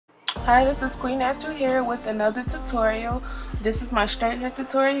Hi, this is Queen Natural here with another tutorial. This is my straight hair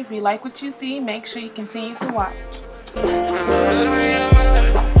tutorial. If you like what you see, make sure you continue to watch.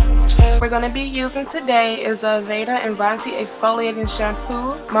 We're going to be using today is the Aveda Invanti Exfoliating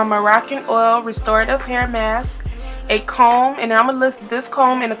Shampoo, my Moroccan Oil Restorative Hair Mask, a comb, and I'm going to list this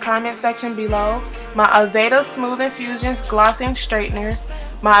comb in the comment section below, my Aveda Smooth Infusion Glossing Straightener,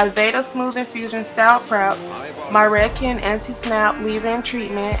 my Aveda Smooth Infusion Style Prep, my Redken Anti-Snap Leave-In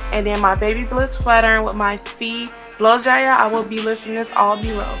Treatment, and then my Babyliss Flat Iron with my Fee Blow Dryer. I will be listing this all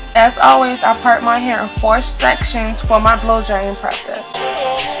below. As always, I part my hair in 4 sections for my blow drying process.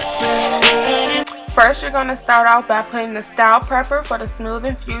 First, you're going to start off by putting the Style Prepper for the Smooth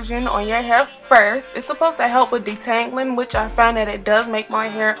Infusion on your hair first. It's supposed to help with detangling, which I find that it does make my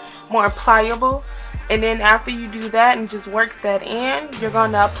hair more pliable. And then after you do that and just work that in, you're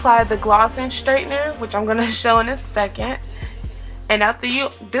going to apply the glossing straightener, which I'm going to show in a second. And after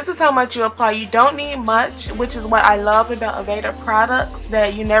this is how much you apply. You don't need much, which is what I love about Aveda products,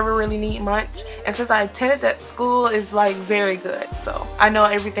 that you never really need much. And since I attended that school, it's like very good. So I know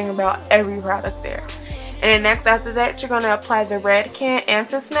everything about every product there. And then next after that, you're going to apply the Redken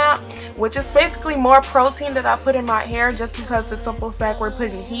Anti-Snap, which is basically more protein that I put in my hair just because the simple fact we're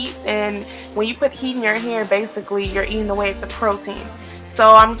putting heat. And when you put heat in your hair, basically you're eating away at the protein.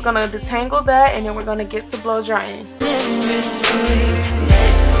 So I'm just going to detangle that, and then we're going to get to blow drying.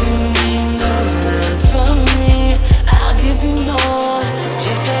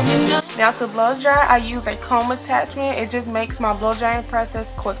 Now to blow dry, I use a comb attachment. It just makes my blow drying process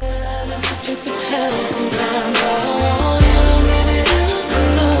quicker.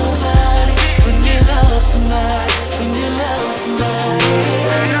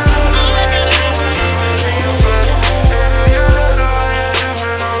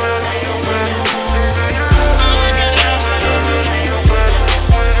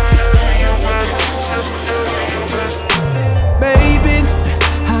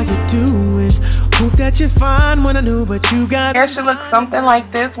 You find when I knew what you got. Hair should look something like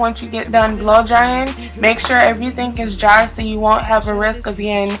this once you get done blow drying. Make sure everything is dry so you won't have a risk of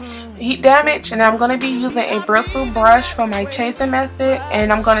being heat damage. And I'm going to be using a bristle brush for my chasing method,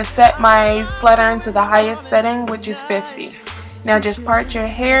 and I'm going to set my flat iron to the highest setting, which is 50. Now just part your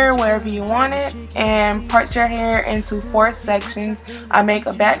hair wherever you want it, and part your hair into 4 sections. I make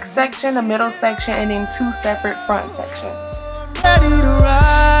a back section, a middle section, and then 2 separate front sections. Ready to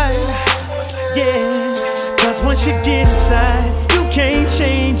ride. Yeah, cause once you get inside, you can't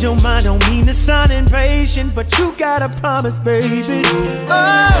change your mind. Don't mean to sound impatient, but you gotta promise, baby.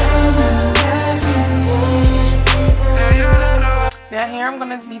 Now here I'm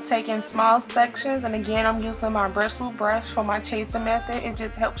going to be taking small sections, and again I'm using my bristle brush for my chasing method. It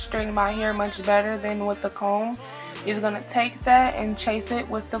just helps straighten my hair much better than with the comb. You're just going to take that and chase it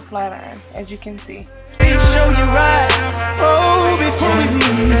with the flat iron, as you can see.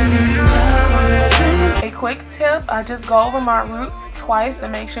 A quick tip, I just go over my roots twice to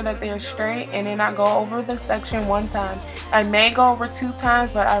make sure that they're straight, and then I go over the section 1 time. I may go over 2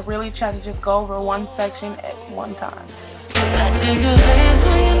 times, but I really try to just go over 1 section at 1 time.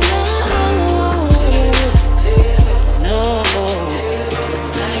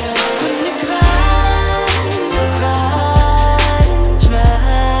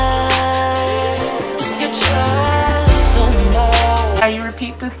 Now you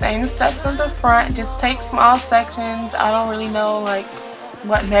repeat the same steps in the front. Just take small sections. I don't really know like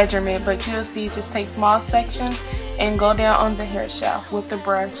what measurement, but you'll see, just take small sections and go down on the hair shaft with the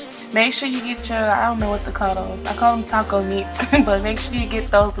brush. Make sure you get your, I don't know what to call those, I call them taco meats, but make sure you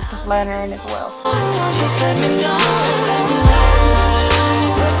get those with the flat iron as well. Just let me know.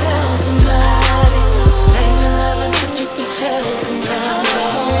 Tell somebody. Say you love it, but you can tell somebody.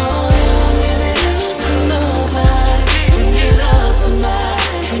 To nobody. When you love somebody,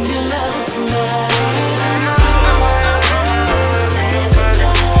 when you love somebody.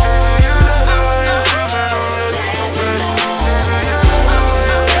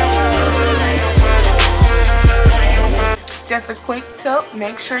 Just a quick tip,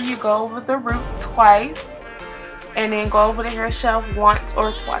 make sure you go over the root twice and then go over the hair shaft once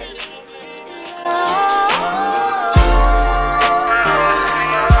or twice.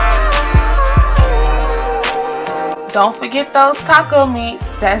 Don't forget those taco meats.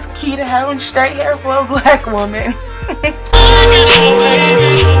 That's key to having straight hair for a black woman.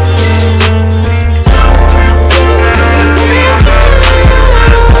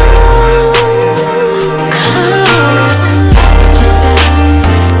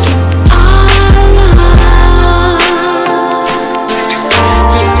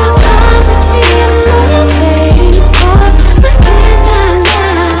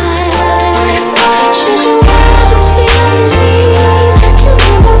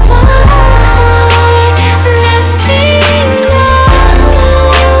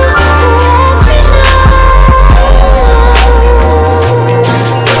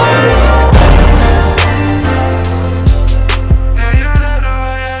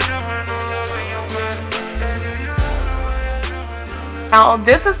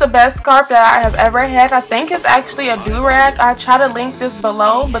 this is the best scarf that I have ever had. I think it's actually a do-rag. I try to link this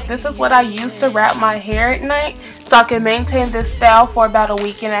below, but this is what I use to wrap my hair at night so I can maintain this style for about a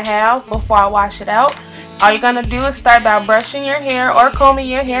week and a half before I wash it out. All you're gonna do is start by brushing your hair or combing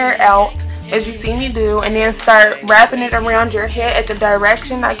your hair out, as you see me do, and then start wrapping it around your head at the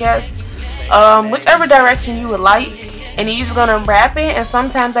direction, I guess, whichever direction you would like. And then you're just gonna wrap it, and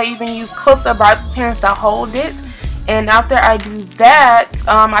sometimes I even use clips or bobby pins to hold it. And after I do that,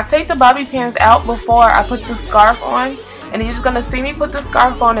 I take the bobby pins out before I put the scarf on, and you're just gonna see me put the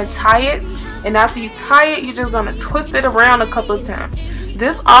scarf on and tie it. And after you tie it, you're just gonna twist it around a couple of times.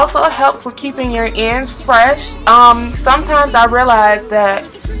 This also helps with keeping your ends fresh. Sometimes I realize that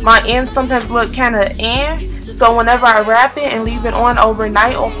my ends sometimes look kind of so whenever I wrap it and leave it on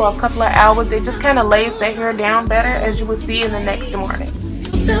overnight or for a couple of hours, it just kind of lays the hair down better, as you will see in the next morning.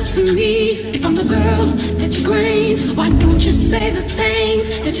 To me, if I'm the girl that you claim, why don't you say the things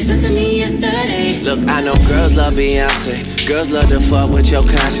that you said to me yesterday? Look, I know girls love Beyonce, girls love to fuck with your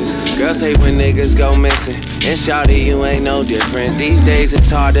conscience, girls hate when niggas go missing, and shawty, you ain't no different. These days it's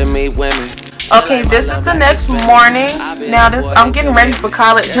hard to meet women. Okay, this is the next morning. Now I'm getting ready for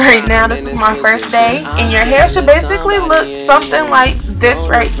college right now. This is my first day, and your hair should basically look something like this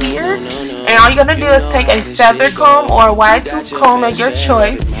right here. And all you're gonna do is take a feather comb or a wide tooth comb of your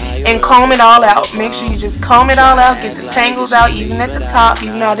choice and comb it all out. Make sure you just comb it all out, get the tangles out, even at the top,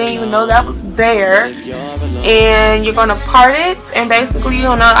 even though I didn't even know that was there. And you're gonna part it, and basically, you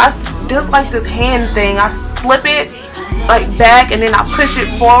know, I do like this hand thing. I slip it like back, and then I push it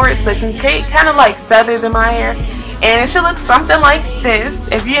forward so it can create kind of like feathers in my hair. And it should look something like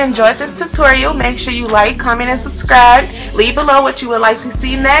this. If you enjoyed this tutorial, make sure you like, comment, and subscribe. Leave below what you would like to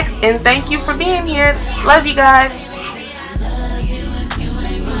see next. And thank you for being here. Love you guys.